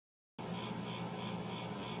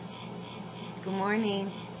Good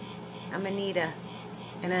morning. I'm Anita,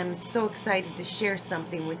 and I'm so excited to share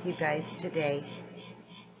something with you guys today.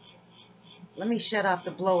 Let me shut off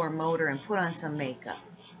the blower motor and put on some makeup.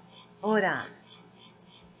 Hold on.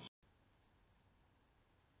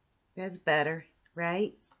 That's better,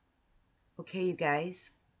 right? Okay, you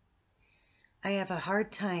guys. I have a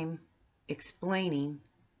hard time explaining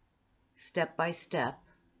step by step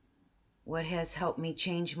what has helped me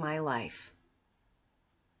change my life.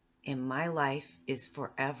 And my life is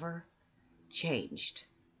forever changed.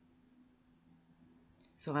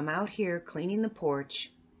 So I'm out here cleaning the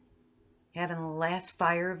porch, having the last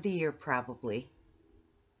fire of the year probably,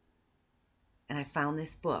 and I found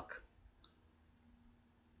this book.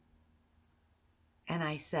 And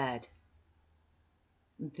I said,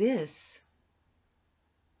 this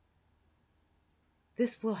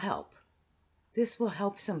will help. This will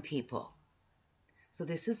help some people. So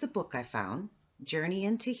this is the book I found, Journey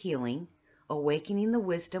into Healing, Awakening the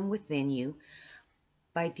Wisdom Within You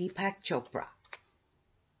by Deepak Chopra.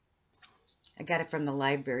 I got it from the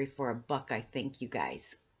library for $1, I think, you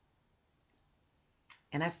guys.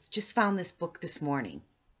 And I've just found this book this morning.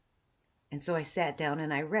 And so I sat down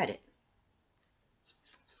and I read it.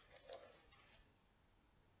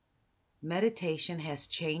 Meditation has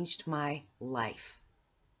changed my life.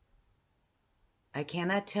 I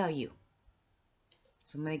cannot tell you.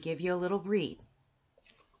 So I'm going to give you a little read.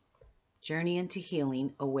 Journey into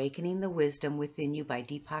Healing, Awakening the Wisdom Within You by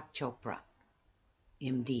Deepak Chopra,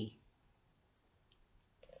 MD.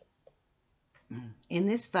 In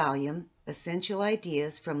this volume, essential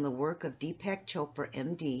ideas from the work of Deepak Chopra,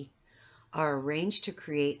 MD, are arranged to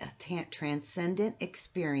create a transcendent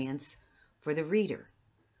experience for the reader,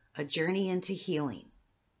 a journey into healing.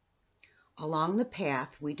 Along the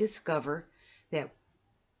path, we discover that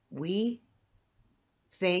we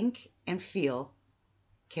think and feel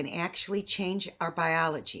can actually change our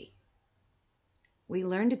biology. We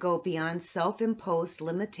learn to go beyond self-imposed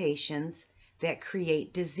limitations that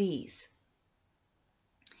create disease,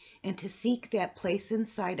 and to seek that place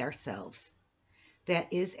inside ourselves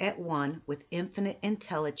that is at one with infinite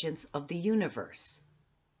intelligence of the universe,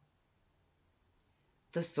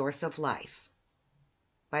 the source of life.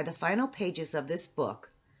 By the final pages of this book,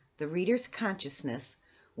 the reader's consciousness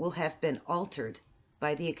will have been altered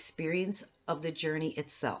by the experience of the journey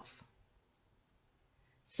itself.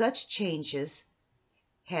 Such changes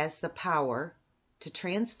has the power to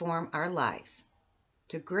transform our lives,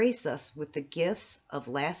 to grace us with the gifts of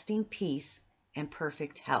lasting peace and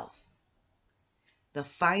perfect health. The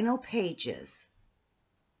final pages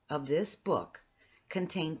of this book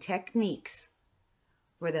contain techniques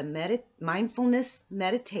for the mindfulness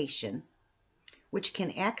meditation, which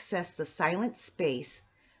can access the silent space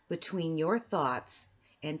between your thoughts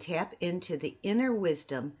and tap into the inner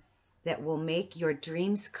wisdom that will make your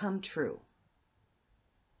dreams come true.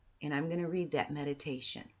 And I'm going to read that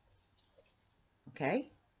meditation.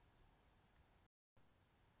 Okay?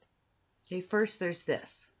 Okay, first there's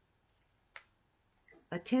this.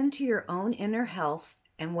 Attend to your own inner health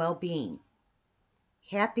and well-being.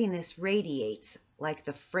 Happiness radiates like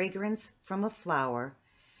the fragrance from a flower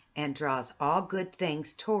and draws all good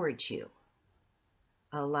things towards you.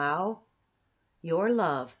 Allow your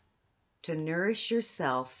love to nourish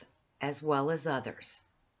yourself as well as others.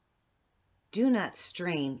 Do not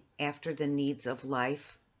strain after the needs of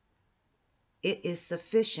life. It is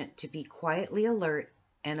sufficient to be quietly alert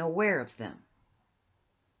and aware of them.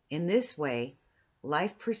 In this way,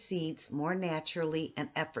 life proceeds more naturally and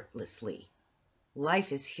effortlessly.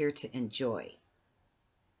 Life is here to enjoy.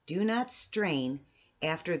 Do not strain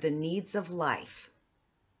after the needs of life.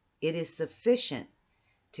 It is sufficient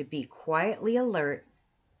to be quietly alert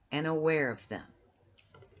and aware of them.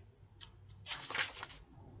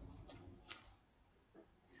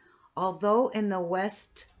 Although in the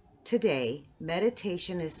West today,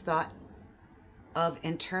 meditation is thought of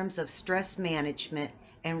in terms of stress management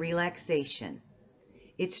and relaxation,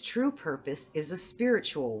 its true purpose is a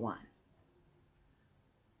spiritual one.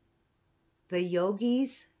 The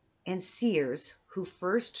yogis and seers who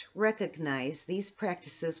first recognized these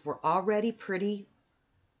practices were already pretty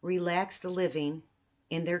relaxed living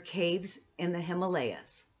in their caves in the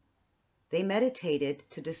Himalayas. They meditated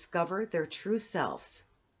to discover their true selves.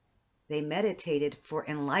 They meditated for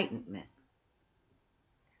enlightenment.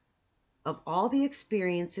 Of all the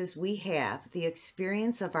experiences we have, the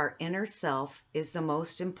experience of our inner self is the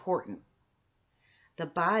most important. The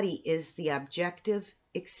body is the objective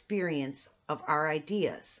experience of our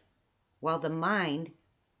ideas, while the mind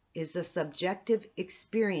is the subjective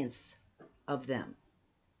experience of them.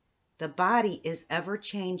 The body is ever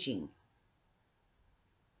changing,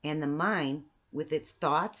 and the mind with its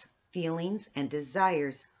thoughts, feelings, and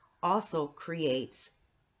desires also creates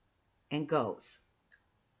and goes.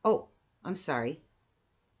 Oh, I'm sorry.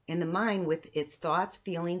 And the mind with its thoughts,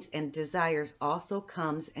 feelings, and desires also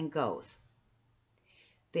comes and goes.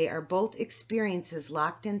 They are both experiences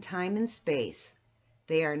locked in time and space.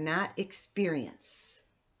 They are not experience.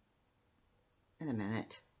 In a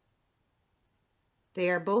minute. They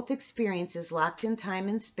are both experiences locked in time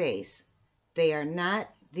and space. They are not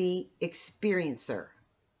the experiencer.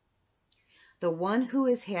 The one who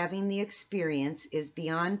is having the experience is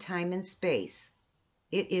beyond time and space.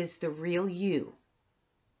 It is the real you.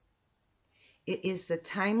 It is the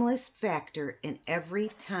timeless factor in every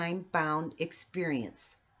time-bound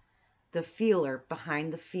experience, the feeler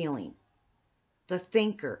behind the feeling, the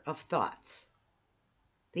thinker of thoughts,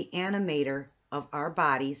 the animator of our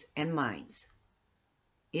bodies and minds.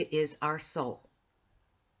 It is our soul.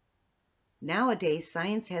 Nowadays,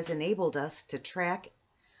 science has enabled us to track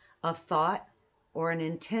a thought or an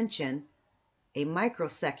intention a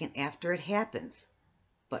microsecond after it happens.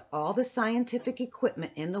 But all the scientific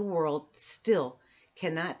equipment in the world still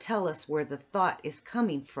cannot tell us where the thought is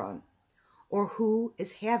coming from or who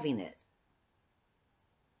is having it.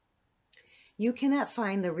 You cannot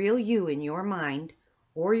find the real you in your mind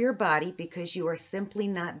or your body because you are simply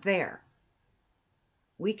not there.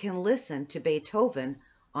 We can listen to Beethoven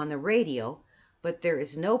on the radio, but there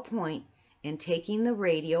is no point in taking the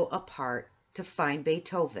radio apart to find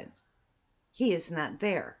Beethoven. He is not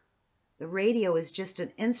there. The radio is just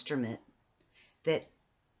an instrument that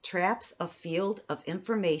traps a field of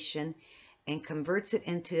information and converts it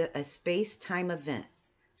into a space-time event.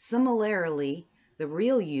 Similarly, the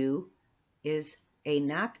real you is a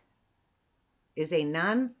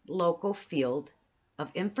non-local field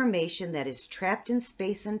of information that is trapped in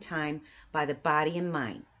space and time by the body and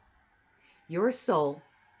mind. Your soul,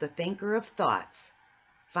 the thinker of thoughts,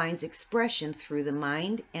 finds expression through the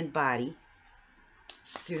mind and body,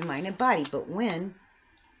 but when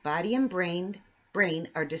body and brain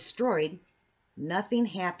are destroyed, nothing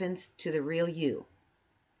happens to the real you.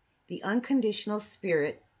 The unconditional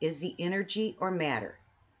spirit is the energy or matter.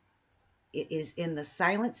 It is in the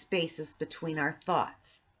silent spaces between our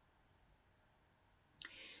thoughts.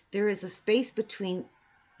 There is a space between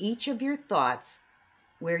each of your thoughts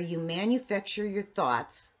where you manufacture your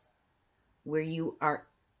thoughts, where you are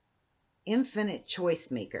an infinite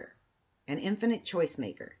choice maker.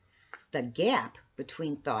 The gap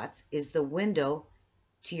between thoughts is the window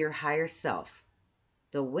to your higher self,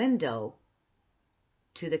 the window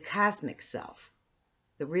to the cosmic self.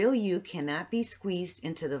 The real you cannot be squeezed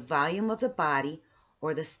into the volume of the body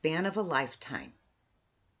or the span of a lifetime.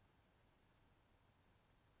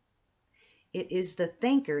 It is the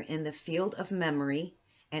thinker in the field of memory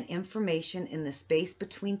and information in the space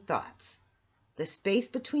between thoughts. The space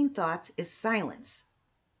between thoughts is silence.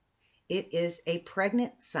 It is a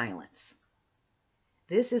pregnant silence.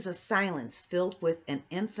 This is a silence filled with an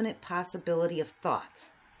infinite possibility of thoughts,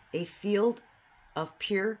 a field of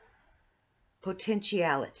pure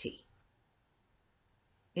potentiality.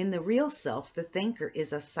 In the real self, the thinker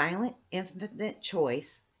is a silent, infinite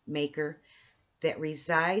choice maker that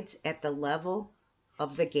resides at the level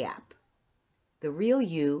of the gap. The real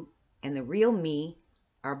you and the real me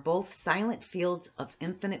are both silent fields of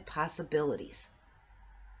infinite possibilities.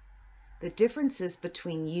 The differences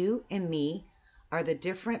between you and me are the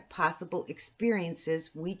different possible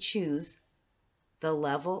experiences we choose the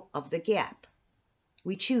level of the gap.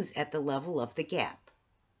 We choose at the level of the gap.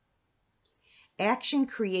 Action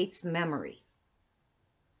creates memory.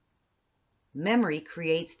 Memory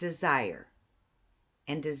creates desire.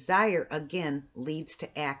 And desire again leads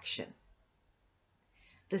to action.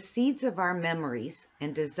 The seeds of our memories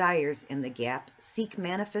and desires in the gap seek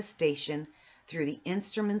manifestation through the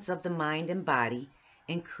instruments of the mind and body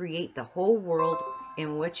and create the whole world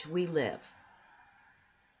in which we live.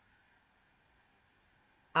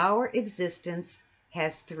 Our existence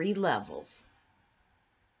has 3 levels.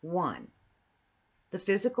 1. The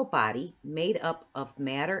physical body made up of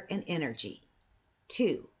matter and energy.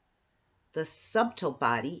 2. The subtle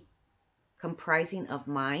body comprising of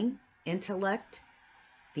mind, intellect,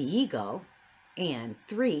 the ego, and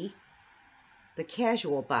 3. The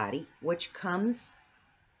casual body, which contains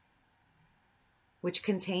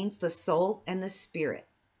the soul and the spirit.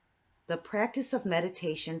 The practice of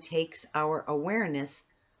meditation takes our awareness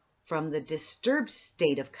from the disturbed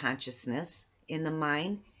state of consciousness in the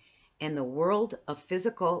mind and the world of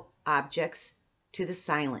physical objects to the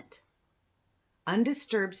silent,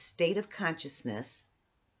 undisturbed state of consciousness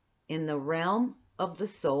in the realm of the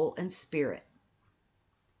soul and spirit.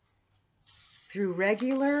 Through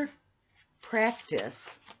regular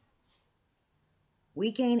practice,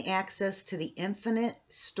 we gain access to the infinite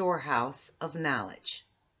storehouse of knowledge,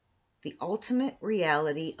 the ultimate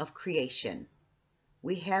reality of creation.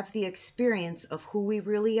 We have the experience of who we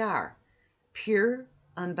really are, pure,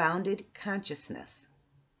 unbounded consciousness.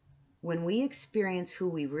 When we experience who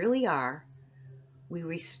we really are, we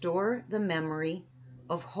restore the memory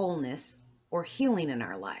of wholeness or healing in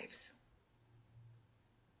our lives.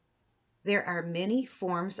 There are many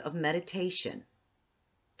forms of meditation.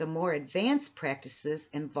 The more advanced practices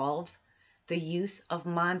involve the use of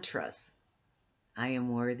mantras. I am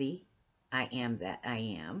worthy. I am that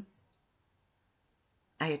I am.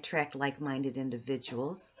 I attract like-minded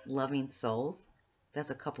individuals, loving souls.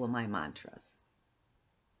 That's a couple of my mantras.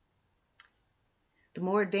 The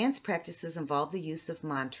more advanced practices involve the use of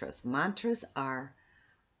mantras. Mantras are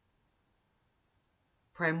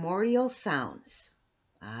primordial sounds.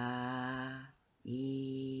 Ah,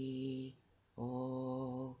 E,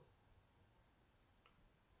 O.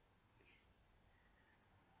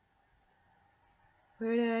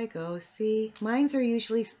 Where did I go? See,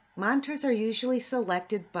 mantras are usually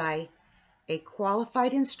selected by a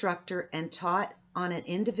qualified instructor and taught on an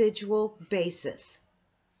individual basis.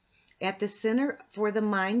 At the Center for the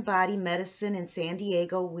Mind-Body Medicine in San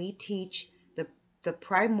Diego, we teach the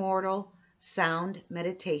primordial sound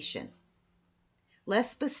meditation.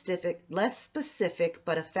 Less specific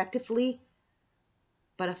but effective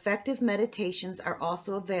meditations are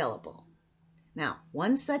also available. Now,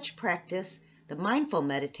 one such practice, the mindful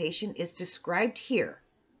meditation, is described here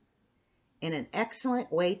in an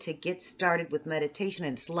excellent way to get started with meditation,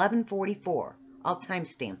 and it's 11:44. I'll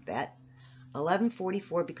timestamp that.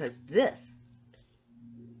 11:44, because this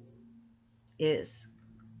is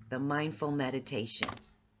the mindful meditation.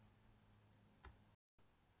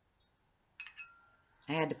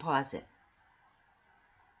 I had to pause it.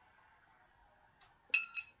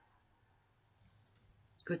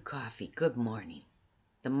 Good coffee, good morning.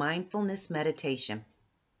 The mindfulness meditation,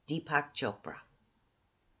 Deepak Chopra.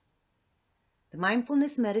 The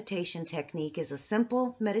mindfulness meditation technique is a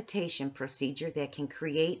simple meditation procedure that can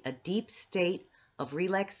create a deep state of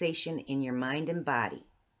relaxation in your mind and body.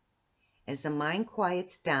 As the mind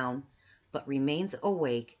quiets down but remains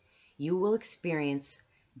awake, you will experience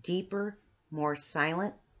deeper, more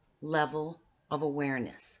silent level of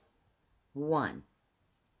awareness. 1.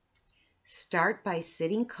 Start by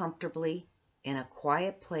sitting comfortably in a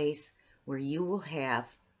quiet place where you will have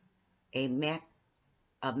a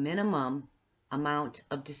minimum amount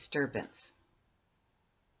of disturbance.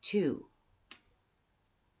 2.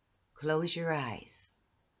 Close your eyes.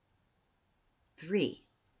 3.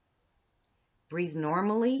 Breathe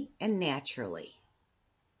normally and naturally,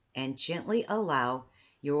 and gently allow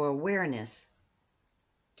your awareness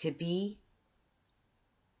to be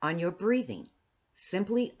on your breathing.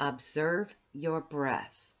 Simply observe your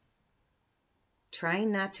breath. Try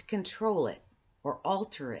not to control it or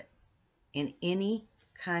alter it in any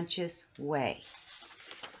conscious way.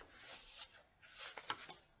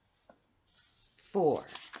 4.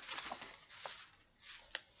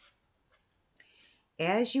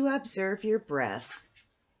 As you observe your breath,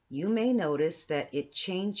 you may notice that it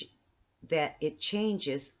changes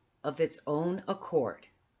of its own accord.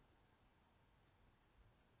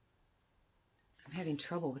 I'm having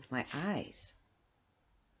trouble with my eyes.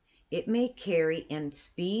 It may carry in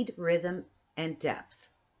speed, rhythm, and depth.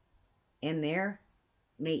 And there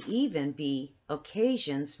may even be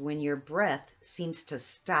occasions when your breath seems to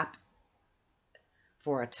stop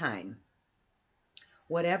for a time.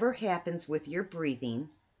 Whatever happens with your breathing,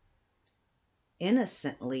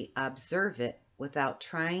 innocently observe it without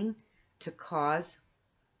trying to cause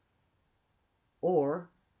or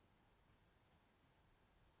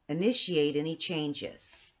initiate any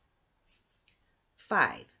changes.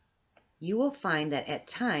 5. You will find that at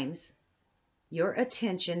times your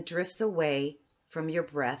attention drifts away from your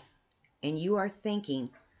breath and you are thinking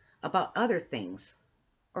about other things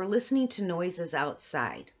or listening to noises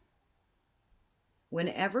outside.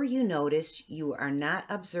 Whenever you notice you are not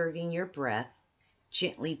observing your breath,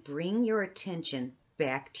 gently bring your attention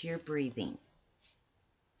back to your breathing.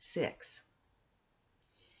 6.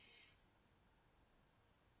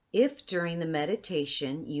 If during the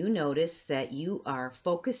meditation you notice that you are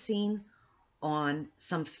focusing on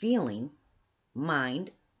some feeling,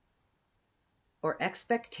 mind, or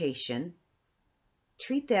expectation,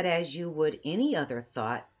 treat that as you would any other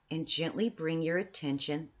thought and gently bring your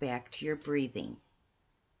attention back to your breathing.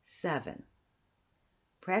 7.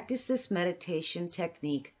 Practice this meditation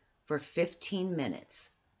technique for 15 minutes.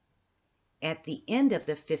 At the end of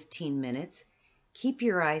the 15 minutes, keep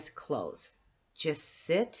your eyes closed. Just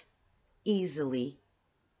sit easily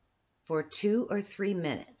for 2 or 3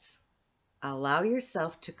 minutes. Allow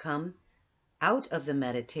yourself to come out of the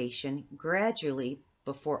meditation gradually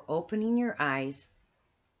before opening your eyes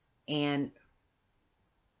and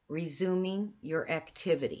resuming your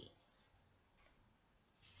activity.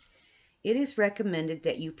 It is recommended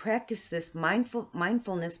that you practice this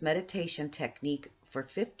mindfulness meditation technique for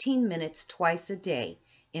 15 minutes twice a day,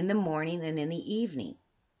 in the morning and in the evening.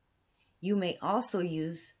 You may also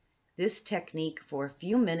use this technique for a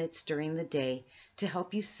few minutes during the day to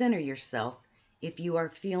help you center yourself if you are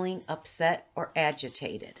feeling upset or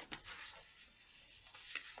agitated.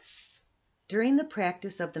 During the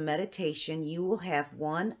practice of the meditation, you will have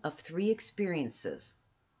one of 3 experiences.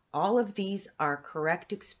 All of these are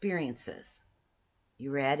correct experiences.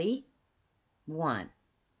 You ready? 1.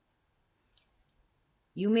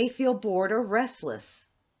 You may feel bored or restless,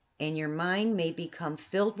 and your mind may become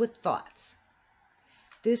filled with thoughts.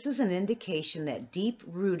 This is an indication that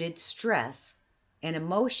deep-rooted stress and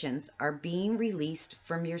emotions are being released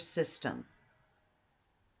from your system.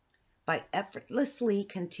 By effortlessly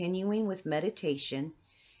continuing with meditation,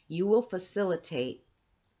 you will facilitate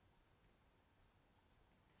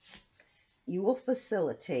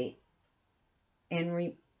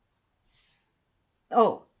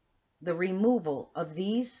the removal of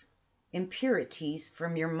these impurities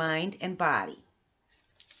from your mind and body.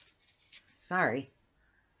 Sorry.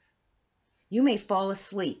 You may fall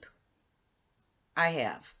asleep. I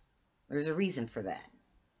have. There's a reason for that.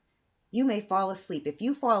 You may fall asleep. If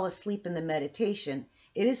you fall asleep in the meditation,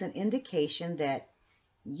 it is an indication that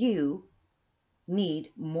you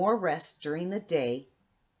need more rest during the day,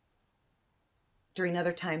 during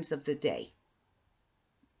other times of the day.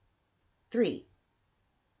 3.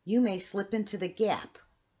 You may slip into the gap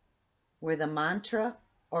where the mantra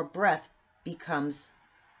or breath becomes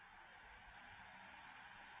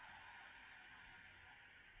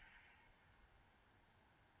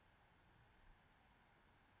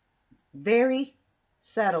very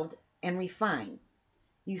settled and refined.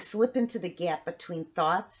 You slip into the gap between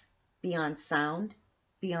thoughts, beyond sound,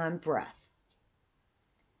 beyond breath.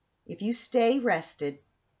 If you stay rested,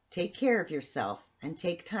 take care of yourself, and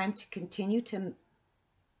take time to continue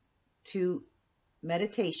to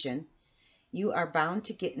meditation, you are bound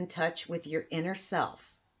to get in touch with your inner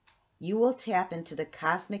self. You will tap into the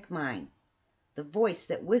cosmic mind, the voice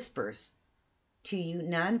that whispers to you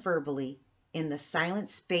non-verbally in the silent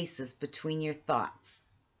spaces between your thoughts.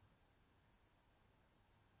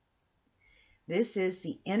 This is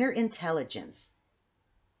the inner intelligence,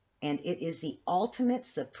 and it is the ultimate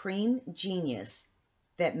supreme genius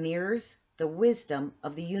that mirrors the wisdom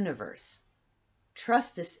of the universe.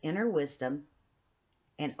 Trust this inner wisdom,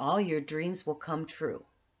 and all your dreams will come true.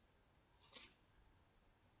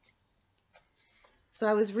 So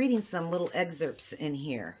I was reading some little excerpts in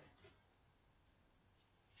here.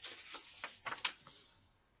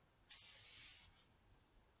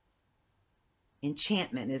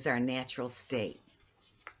 Enchantment is our natural state.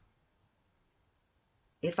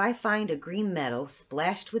 If I find a green meadow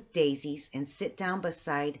splashed with daisies and sit down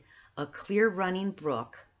beside a clear running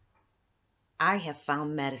brook, I have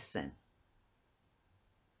found medicine.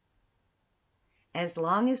 As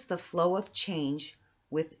long as the flow of change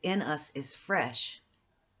within us is fresh,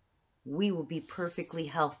 we will be perfectly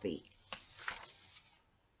healthy.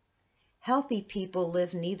 Healthy people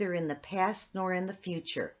live neither in the past nor in the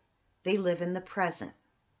future. They live in the present,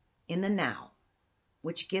 in the now,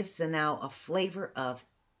 which gives the now a flavor of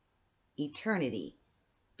eternity,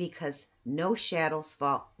 because no shadows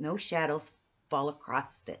fall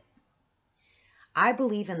across it. I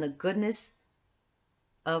believe in the goodness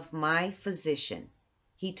of my physician.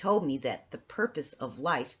 He told me that the purpose of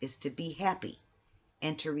life is to be happy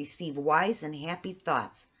and to receive wise and happy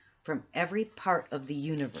thoughts from every part of the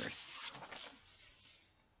universe.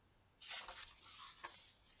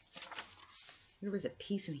 There was a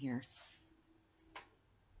piece in here.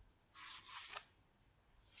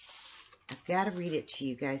 I've got to read it to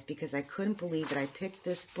you guys because I couldn't believe that I picked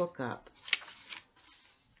this book up.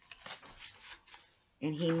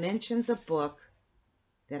 And he mentions a book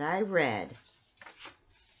that I read.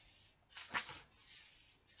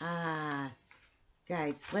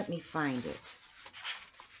 Guys, let me find it.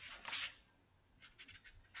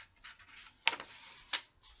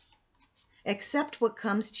 Accept what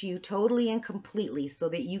comes to you totally and completely so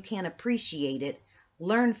that you can appreciate it,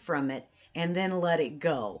 learn from it, and then let it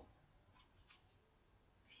go.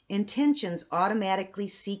 Intentions automatically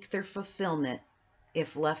seek their fulfillment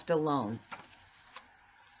if left alone.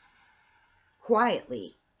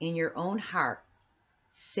 Quietly, in your own heart,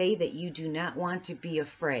 say that you do not want to be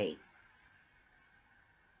afraid.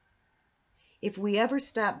 If we ever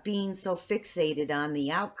stopped being so fixated on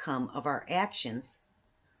the outcome of our actions,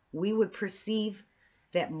 we would perceive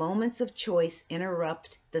that moments of choice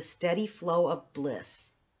interrupt the steady flow of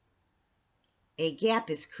bliss. A gap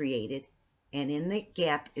is created, and in that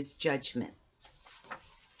gap is judgment.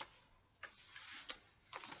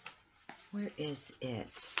 Where is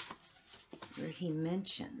it? Where he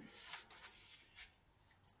mentions,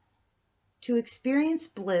 to experience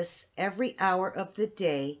bliss every hour of the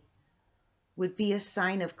day would be a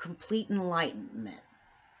sign of complete enlightenment.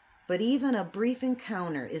 But even a brief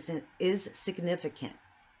encounter is significant.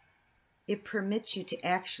 It permits you to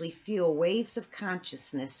actually feel waves of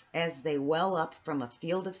consciousness as they well up from a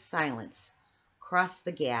field of silence, cross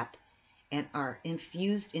the gap, and are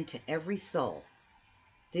infused into every soul.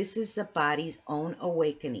 This is the body's own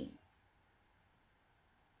awakening.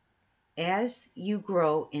 As you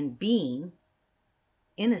grow in being,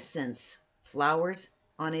 innocence flowers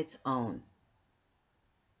on its own.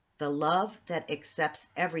 The love that accepts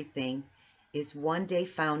everything is one day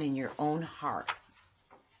found in your own heart.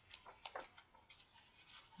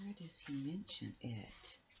 Where does he mention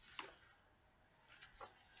it?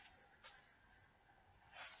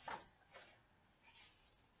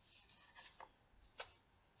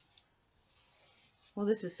 Well,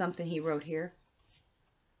 this is something he wrote here.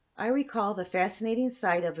 I recall the fascinating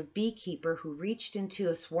sight of a beekeeper who reached into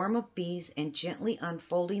a swarm of bees and gently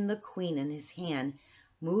unfolding the queen in his hand,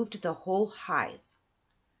 moved the whole hive.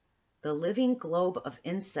 The living globe of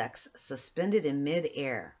insects suspended in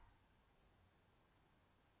mid-air.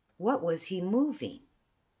 What was he moving?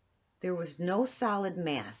 There was no solid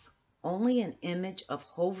mass, only an image of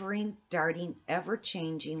hovering, darting,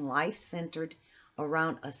 ever-changing life centered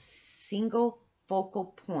around a single focal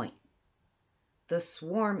point. The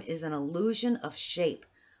swarm is an illusion of shape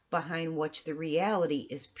behind which the reality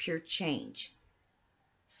is pure change.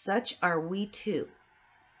 Such are we too.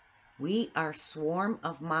 We are a swarm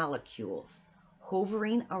of molecules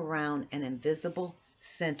hovering around an invisible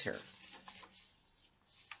center.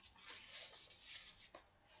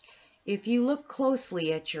 If you look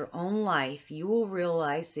closely at your own life, you will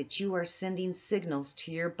realize that you are sending signals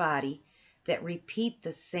to your body that repeat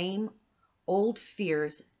the same old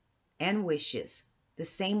fears and wishes, the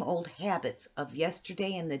same old habits of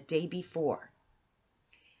yesterday and the day before.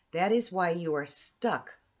 That is why you are stuck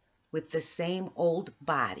with the same old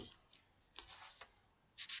body.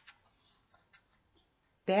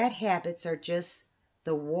 Bad habits are just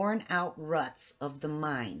the worn-out ruts of the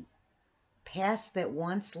mind, paths that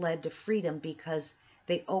once led to freedom because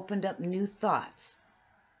they opened up new thoughts,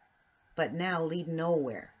 but now lead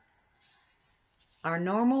nowhere. Our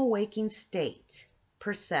normal waking state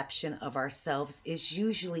perception of ourselves is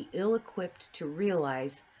usually ill-equipped to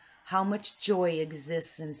realize how much joy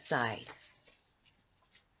exists inside.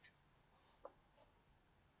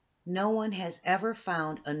 No one has ever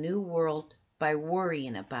found a new world by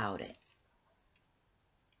worrying about it.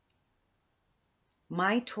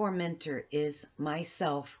 My tormentor is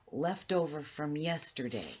myself left over from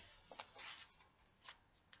yesterday.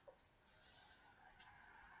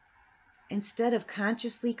 Instead of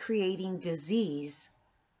consciously creating disease,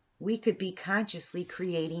 we could be consciously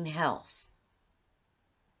creating health.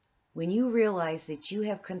 When you realize that you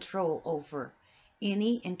have control over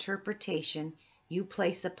any interpretation you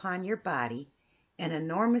place upon your body, an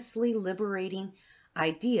enormously liberating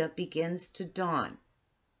idea begins to dawn.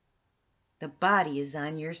 The body is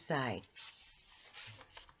on your side.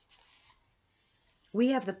 We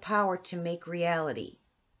have the power to make reality.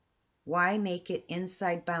 Why make it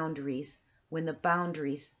inside boundaries when the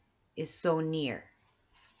boundaries is so near?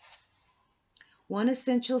 One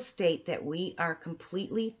essential state that we are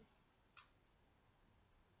completely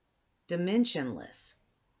dimensionless,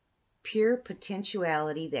 pure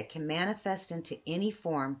potentiality that can manifest into any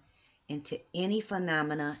form, into any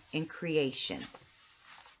phenomena in creation.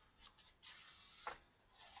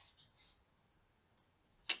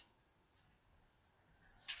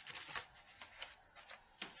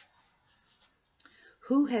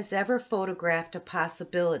 Who has ever photographed a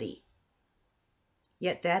possibility?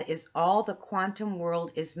 Yet that is all the quantum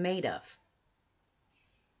world is made of.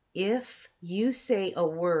 If you say a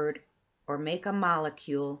word or make a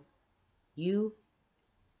molecule, you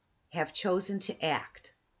have chosen to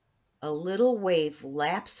act. A little wave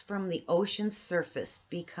laps from the ocean's surface,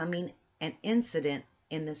 becoming an incident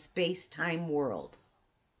in the space-time world.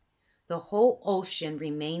 The whole ocean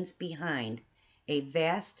remains behind, a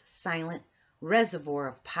vast, silent reservoir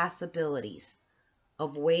of possibilities,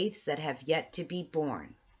 of waves that have yet to be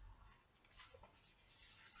born.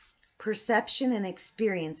 Perception and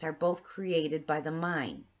experience are both created by the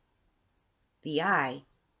mind. The I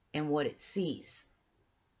and what it sees,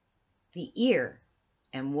 the ear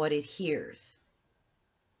and what it hears,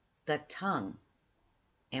 the tongue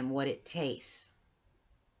and what it tastes,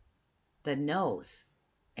 the nose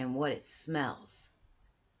and what it smells,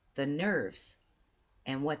 the nerves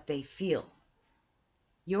and what they feel.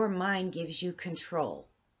 Your mind gives you control,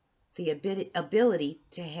 the ability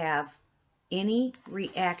to have any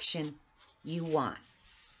reaction you want.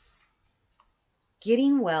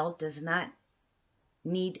 Getting well does not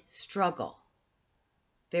need struggle.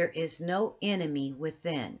 There is no enemy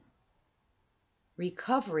within.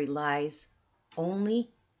 Recovery lies only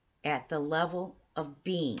at the level of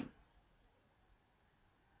being.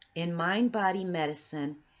 In mind-body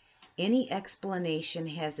medicine, any explanation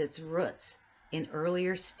has its roots in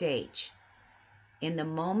earlier stage, in the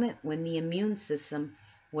moment when the immune system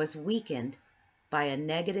was weakened by a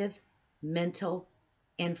negative mental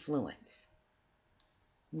influence.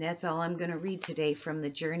 And that's all I'm going to read today from the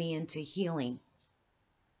Journey into Healing.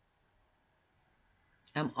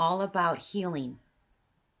 I'm all about healing.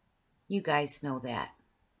 You guys know that.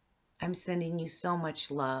 I'm sending you so much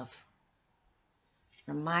love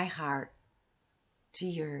from my heart to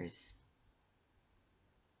yours.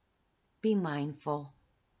 Be mindful.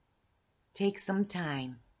 Take some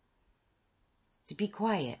time to be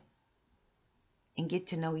quiet and get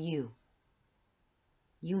to know you.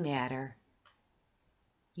 You matter.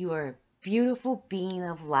 You are a beautiful being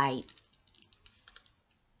of light.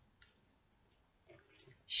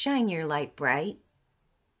 Shine your light bright.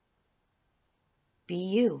 Be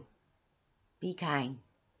you. Be kind.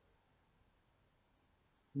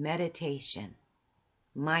 Meditation.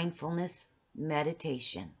 Mindfulness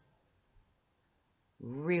meditation.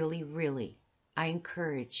 Really, really, I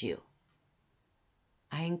encourage you.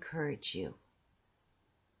 I encourage you.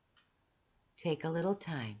 Take a little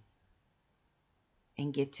time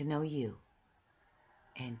and get to know you.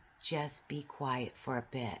 And just be quiet for a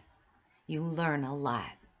bit. You learn a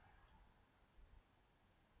lot.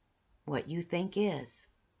 What you think is.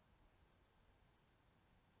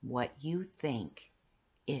 What you think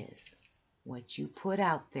is. What you put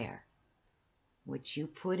out there. What you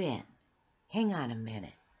put in. Hang on a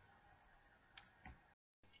minute.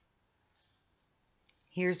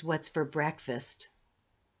 Here's what's for breakfast.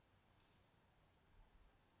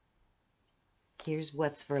 Here's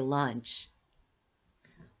what's for lunch.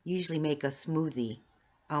 Usually make a smoothie.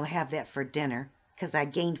 I'll have that for dinner because I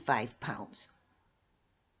gained 5 pounds.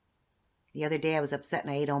 The other day I was upset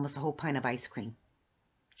and I ate almost a whole pint of ice cream.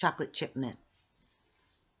 Chocolate chip mint.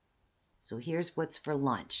 So here's what's for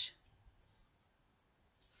lunch.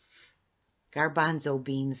 Garbanzo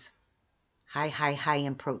beans. High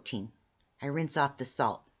in protein. I rinse off the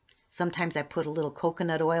salt. Sometimes I put a little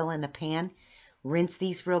coconut oil in a pan. Rinse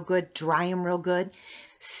these real good. Dry them real good.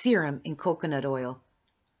 Sear them in coconut oil.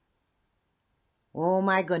 Oh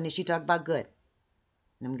my goodness, you talk about good.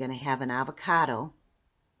 And I'm going to have an avocado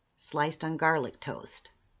sliced on garlic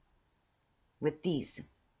toast with these.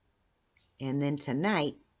 And then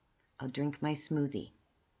tonight, I'll drink my smoothie.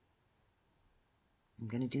 I'm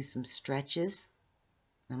going to do some stretches.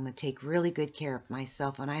 I'm going to take really good care of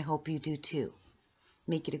myself, and I hope you do too.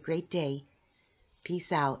 Make it a great day.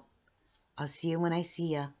 Peace out. I'll see you when I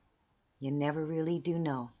see you. You never really do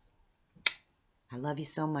know. I love you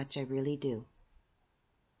so much. I really do.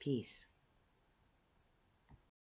 Peace.